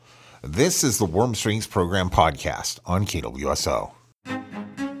This is the Warm Strings Program podcast on KWSO.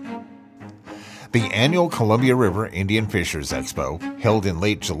 The annual Columbia River Indian Fishers Expo, held in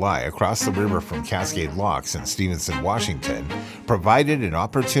late July across the river from Cascade Locks in Stevenson, Washington, provided an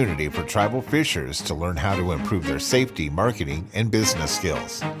opportunity for tribal fishers to learn how to improve their safety, marketing, and business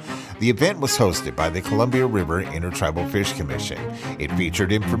skills. The event was hosted by the Columbia River Intertribal Fish Commission. It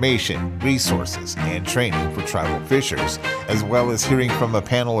featured information, resources, and training for tribal fishers, as well as hearing from a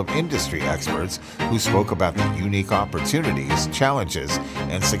panel of industry experts who spoke about the unique opportunities, challenges,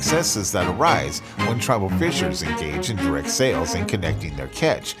 and successes that arise when tribal fishers engage in direct sales and connecting their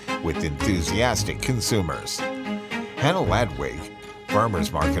catch with enthusiastic consumers. Hannah Ladwig,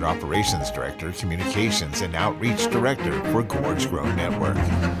 Farmers Market Operations Director, Communications and Outreach Director for Gorge Grown Network.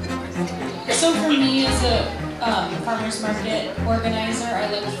 So for me as a farmers market organizer, I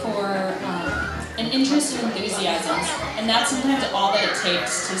look for an interest and enthusiasm, and that's sometimes all that it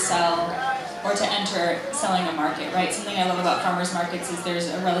takes to sell or to enter selling a market, right? Something I love about farmers markets is there's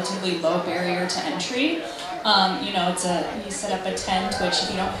a relatively low barrier to entry. You set up a tent, which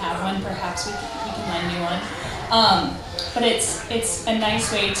if you don't have one, perhaps we can lend you one. But it's a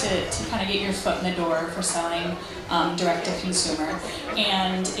nice way to kind of get your foot in the door for selling direct to consumer.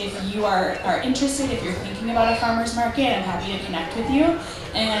 And if you are interested, if you're thinking about a farmer's market, I'm happy to connect with you.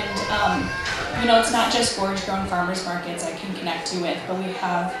 And it's not just Gorge Grown farmers markets I can connect you with, but we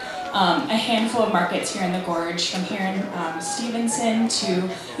have a handful of markets here in the Gorge, from here in Stevenson to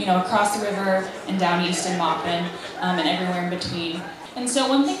across the river and down east in Maupin, and everywhere in between. And so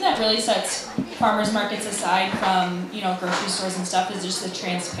one thing that really sets farmers markets aside from grocery stores and stuff is just the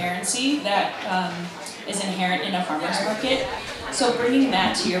transparency that is inherent in a farmers market. So bringing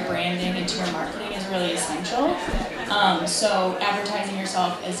that to your branding and to your marketing is really essential. So advertising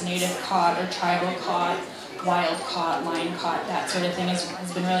yourself as native caught or tribal caught, wild caught, line caught, that sort of thing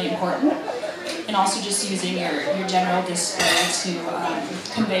has been really important. And also just using your general display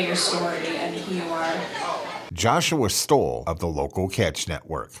to convey your story and who you are. Joshua Stoll of the Local Catch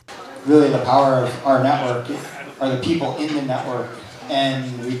Network. Really the power of our network are the people in the network,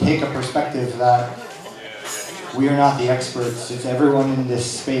 and we take a perspective that we are not the experts. It's everyone in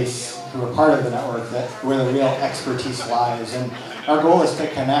this space who are part of the network where the real expertise lies. And our goal is to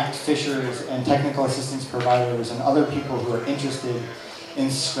connect fishers and technical assistance providers and other people who are interested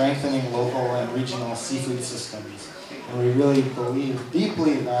in strengthening local and regional seafood systems. And we really believe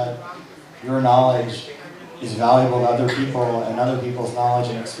deeply that your knowledge is valuable to other people, and other people's knowledge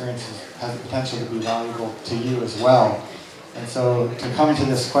and experiences has the potential to be valuable to you as well. And so to come to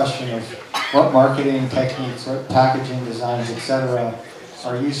this question of what marketing techniques, what packaging designs, etc.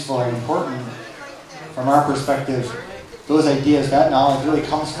 are useful and important, from our perspective, those ideas, that knowledge really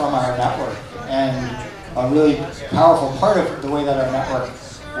comes from our network. And a really powerful part of the way that our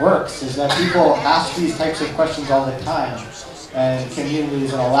network works is that people ask these types of questions all the time. And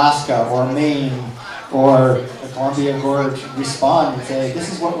communities in Alaska or Maine or the Columbia Gorge respond and say,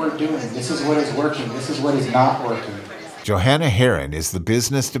 this is what we're doing, this is what is working, this is what is not working. Johanna Heron is the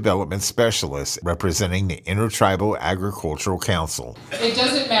Business Development Specialist representing the Intertribal Agricultural Council. It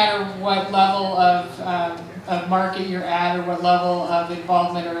doesn't matter what level of market you're at or what level of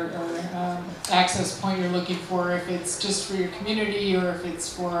involvement or access point you're looking for, if it's just for your community or if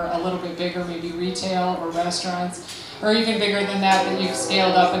it's for a little bit bigger, maybe retail or restaurants, or even bigger than that you've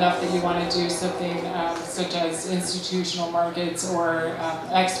scaled up enough that you want to do something such as institutional markets or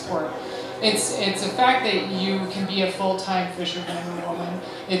export. It's a fact that you can be a full-time fisherman or woman.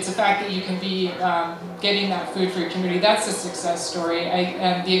 It's a fact that you can be getting that food for your community. That's a success story.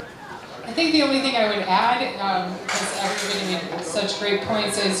 I think the only thing I would add, because everybody made such great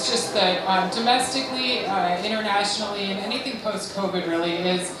points, is just that domestically, internationally, and anything post-COVID really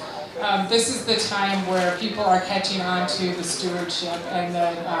is, this is the time where people are catching on to the stewardship and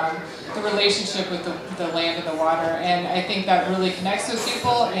the relationship with the land and the water. And I think that really connects with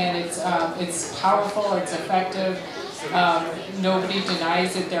people, and it's powerful, it's effective. Nobody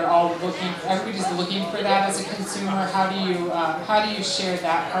denies it. Everybody's looking for that as a consumer. How do you share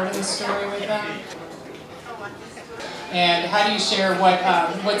that part of the story with them? And how do you share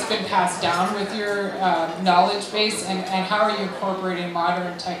what's been passed down with your knowledge base, and how are you incorporating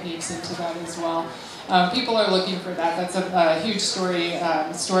modern techniques into that as well? People are looking for that. That's a huge story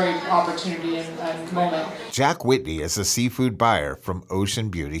opportunity and moment. Jack Whitney is a seafood buyer from Ocean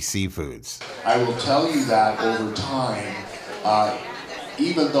Beauty Seafoods. I will tell you that over time,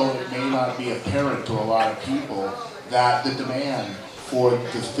 even though it may not be apparent to a lot of people, that the demand for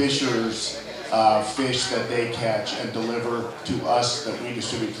the fishers fish that they catch and deliver to us that we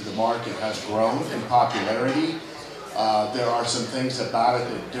distribute to the market has grown in popularity. there are some things about it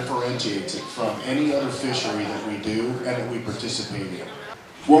that differentiates it from any other fishery that we do and that we participate in.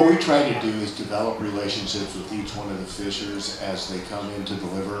 What we try to do is develop relationships with each one of the fishers as they come in to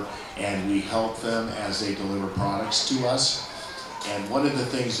deliver, and we help them as they deliver products to us. And one of the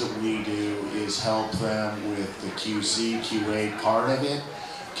things that we do is help them with the QC, QA part of it.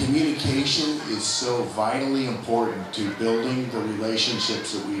 Communication is so vitally important to building the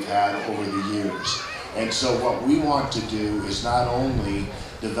relationships that we've had over the years. And so what we want to do is not only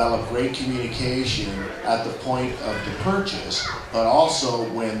develop great communication at the point of the purchase, but also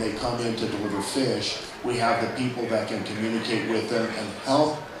when they come in to deliver fish, we have the people that can communicate with them and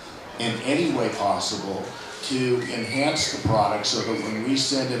help in any way possible to enhance the product so that when we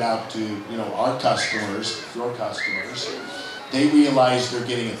send it out to our customers, your customers, they realize they're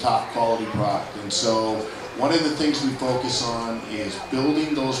getting a top quality product. And so one of the things we focus on is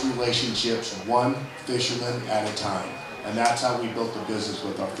building those relationships one fisherman at a time. And that's how we built the business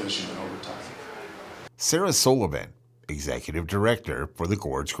with our fishermen over time. Sarah Sullivan, Executive Director for the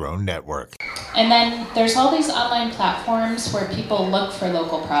Gorge Grown Network. And then there's all these online platforms where people look for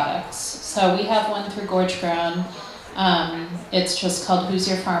local products. So we have one through Gorge Grown. It's just called Who's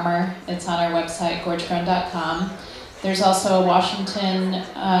Your Farmer? It's on our website, gorgegrown.com. There's also a Washington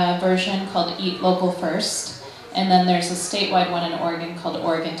version called Eat Local First. And then there's a statewide one in Oregon called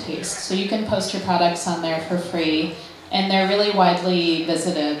Oregon Taste. So you can post your products on there for free. And they're really widely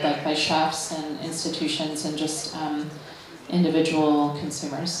visited, like by chefs and institutions and just individual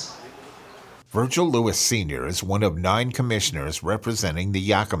consumers. Virgil Lewis Sr. is one of 9 commissioners representing the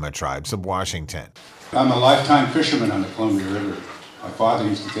Yakima tribes of Washington. I'm a lifetime fisherman on the Columbia River. My father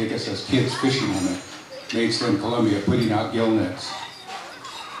used to take us as kids fishing on the main stem Columbia, putting out gill nets.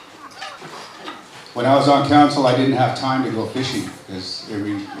 When I was on council, I didn't have time to go fishing because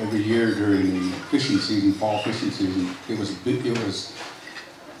every year during the fishing season, fall fishing season, it was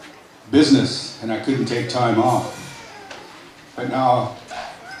business, and I couldn't take time off. But now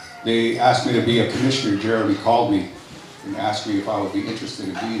they asked me to be a commissioner. Jeremy called me and asked me if I would be interested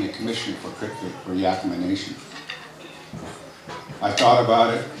in being a commissioner for CRITFC, for Yakima Nation. I thought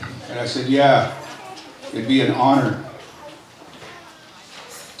about it, and I said, yeah, it'd be an honor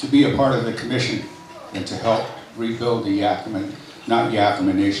to be a part of the commission and to help rebuild the Yakima, not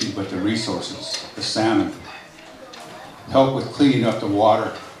Yakima Nation, but the resources, the salmon. Help with cleaning up the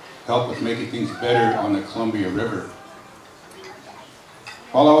water, help with making things better on the Columbia River.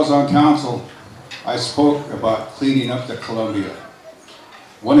 While I was on council, I spoke about cleaning up the Columbia.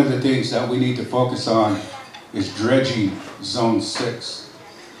 One of the things that we need to focus on is dredging Zone 6.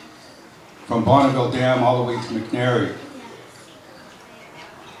 From Bonneville Dam all the way to McNary.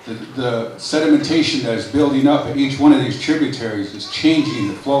 The sedimentation that is building up at each one of these tributaries is changing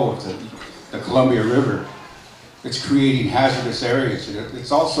the flow of the Columbia River. It's creating hazardous areas.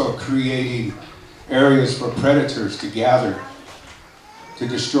 It's also creating areas for predators to gather to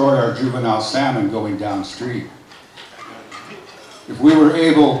destroy our juvenile salmon going downstream. If we were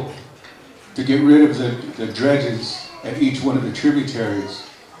able to get rid of the dredges at each one of the tributaries,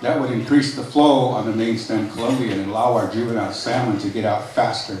 that would increase the flow on the main stem Columbia and allow our juvenile salmon to get out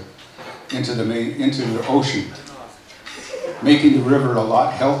faster into the ocean, making the river a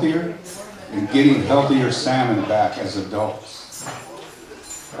lot healthier and getting healthier salmon back as adults.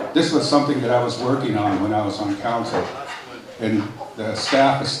 This was something that I was working on when I was on council, and the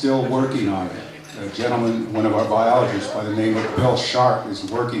staff is still working on it. A gentleman, one of our biologists by the name of Bill Sharp, is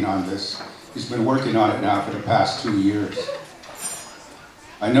working on this. He's been working on it now for the past 2 years.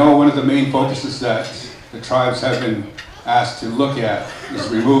 I know one of the main focuses that the tribes have been asked to look at is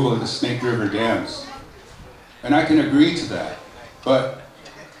removal of the Snake River dams. And I can agree to that, but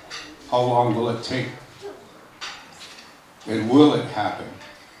how long will it take? And will it happen?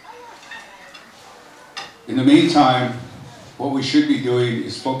 In the meantime, what we should be doing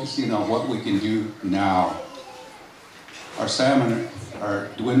is focusing on what we can do now. Our salmon are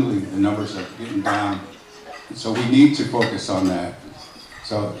dwindling, the numbers are getting down. So we need to focus on that.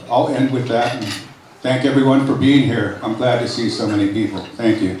 So I'll end with that and thank everyone for being here. I'm glad to see so many people.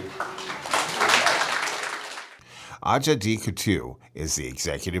 Thank you. Aja D. Coutu is the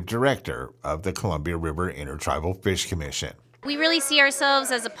Executive Director of the Columbia River Intertribal Fish Commission. We really see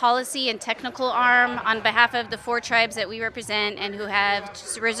ourselves as a policy and technical arm on behalf of the 4 tribes that we represent and who have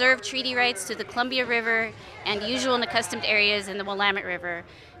reserved treaty rights to the Columbia River and usual and accustomed areas in the Willamette River.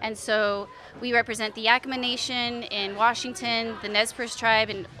 And so we represent the Yakima Nation in Washington, the Nez Perce tribe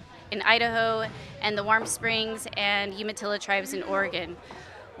in Idaho, and the Warm Springs and Umatilla tribes in Oregon.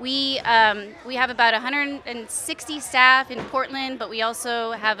 We have about 160 staff in Portland, but we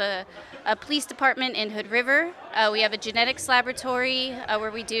also have a police department in Hood River. We have a genetics laboratory where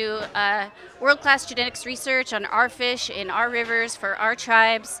we do world-class genetics research on our fish in our rivers for our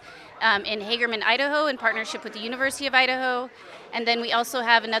tribes in Hagerman, Idaho, in partnership with the University of Idaho. And then we also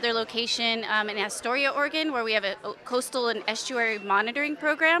have another location in Astoria, Oregon, where we have a coastal and estuary monitoring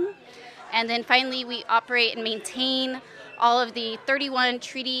program. And then finally, we operate and maintain all of the 31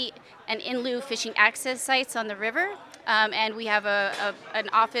 treaty and in-lieu fishing access sites on the river. And we have an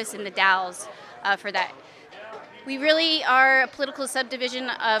office in the Dalles for that. We really are a political subdivision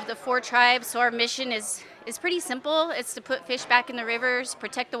of the 4 tribes, so our mission is pretty simple. It's to put fish back in the rivers,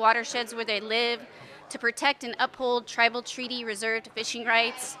 protect the watersheds where they live, to protect and uphold tribal treaty reserved fishing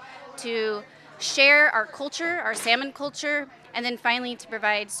rights, to share our culture, our salmon culture, and then finally to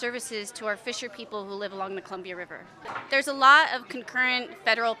provide services to our fisher people who live along the Columbia River. There's a lot of concurrent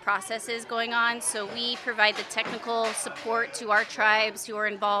federal processes going on, so we provide the technical support to our tribes who are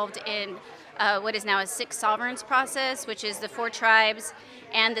involved in what is now a 6 sovereigns process, which is the 4 tribes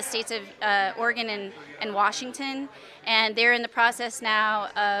and the states of Oregon and Washington. And they're in the process now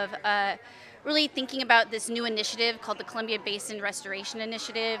of really thinking about this new initiative called the Columbia Basin Restoration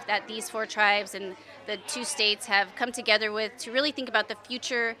Initiative that these 4 tribes and the 2 states have come together with to really think about the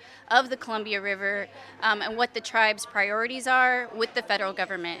future of the Columbia River and what the tribe's priorities are with the federal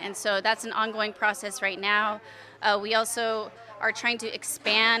government. And so that's an ongoing process right now. We also are trying to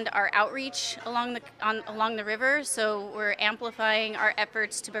expand our outreach along the river, so we're amplifying our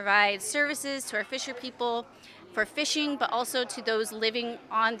efforts to provide services to our fisher people for fishing, but also to those living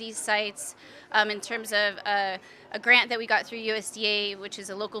on these sites in terms of a grant that we got through USDA, which is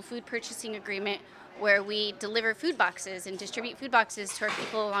a local food purchasing agreement, where we deliver food boxes and distribute food boxes to our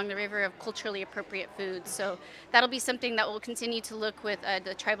people along the river of culturally appropriate foods. So that'll be something that we'll continue to look with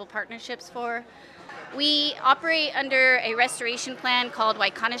the tribal partnerships for. We operate under a restoration plan called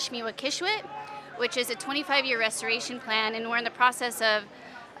Waikanashmi-Wakishwit, which is a 25-year restoration plan, and we're in the process of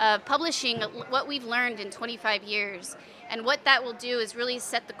publishing what we've learned in 25 years. And what that will do is really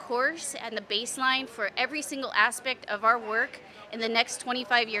set the course and the baseline for every single aspect of our work in the next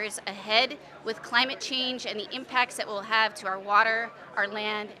 25 years ahead with climate change and the impacts that we'll have to our water, our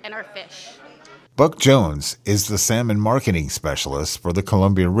land, and our fish. Buck Jones is the salmon marketing specialist for the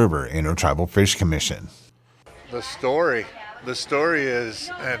Columbia River Intertribal Fish Commission. The story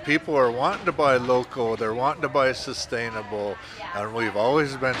is, and people are wanting to buy local, they're wanting to buy sustainable, and we've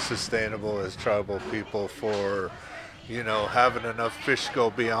always been sustainable as tribal people for, having enough fish go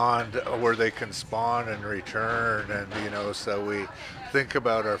beyond where they can spawn and return, and, so we think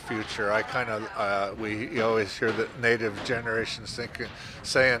about our future. You always hear the native generations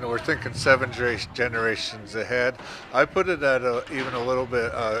saying we're thinking 7 generations ahead. I put it at even a little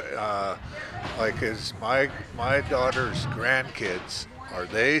bit like, is my daughter's grandkids, are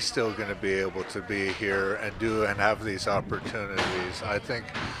they still going to be able to be here and have these opportunities? I think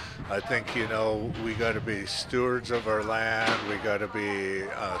we got to be stewards of our land. We got to be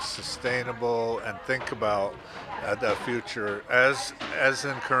sustainable and think about the future as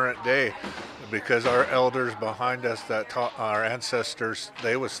in current day, because our elders behind us that taught our ancestors,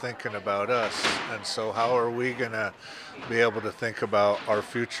 they was thinking about us. And so how are we going to be able to think about our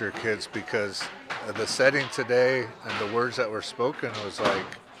future kids? Because the setting today and the words that were spoken was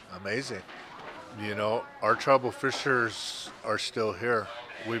like amazing. Our tribal fishers are still here.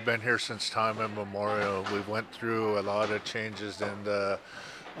 We've been here since time immemorial. We've went through a lot of changes in the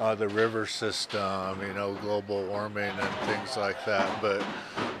river system, global warming and things like that.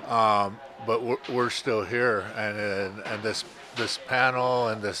 But we're still here, and this panel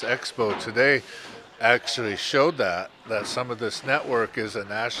and this expo today actually showed that some of this network is a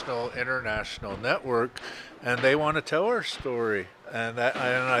national, international network, and they want to tell our story. And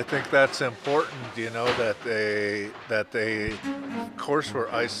I think that's important, that they, of course, we're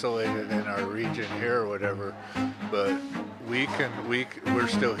isolated in our region here or whatever, but we're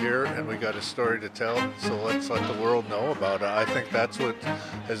still here and we got a story to tell. So let's let the world know about it. I think that's what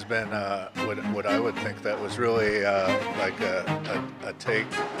has been what I would think that was really like a take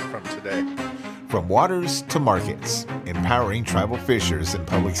from today. From waters to markets, empowering tribal fishers in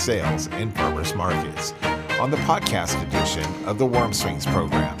public sales and farmers markets, on the podcast edition of the Warm Swings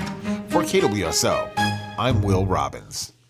program. For KWSO, I'm Will Robbins.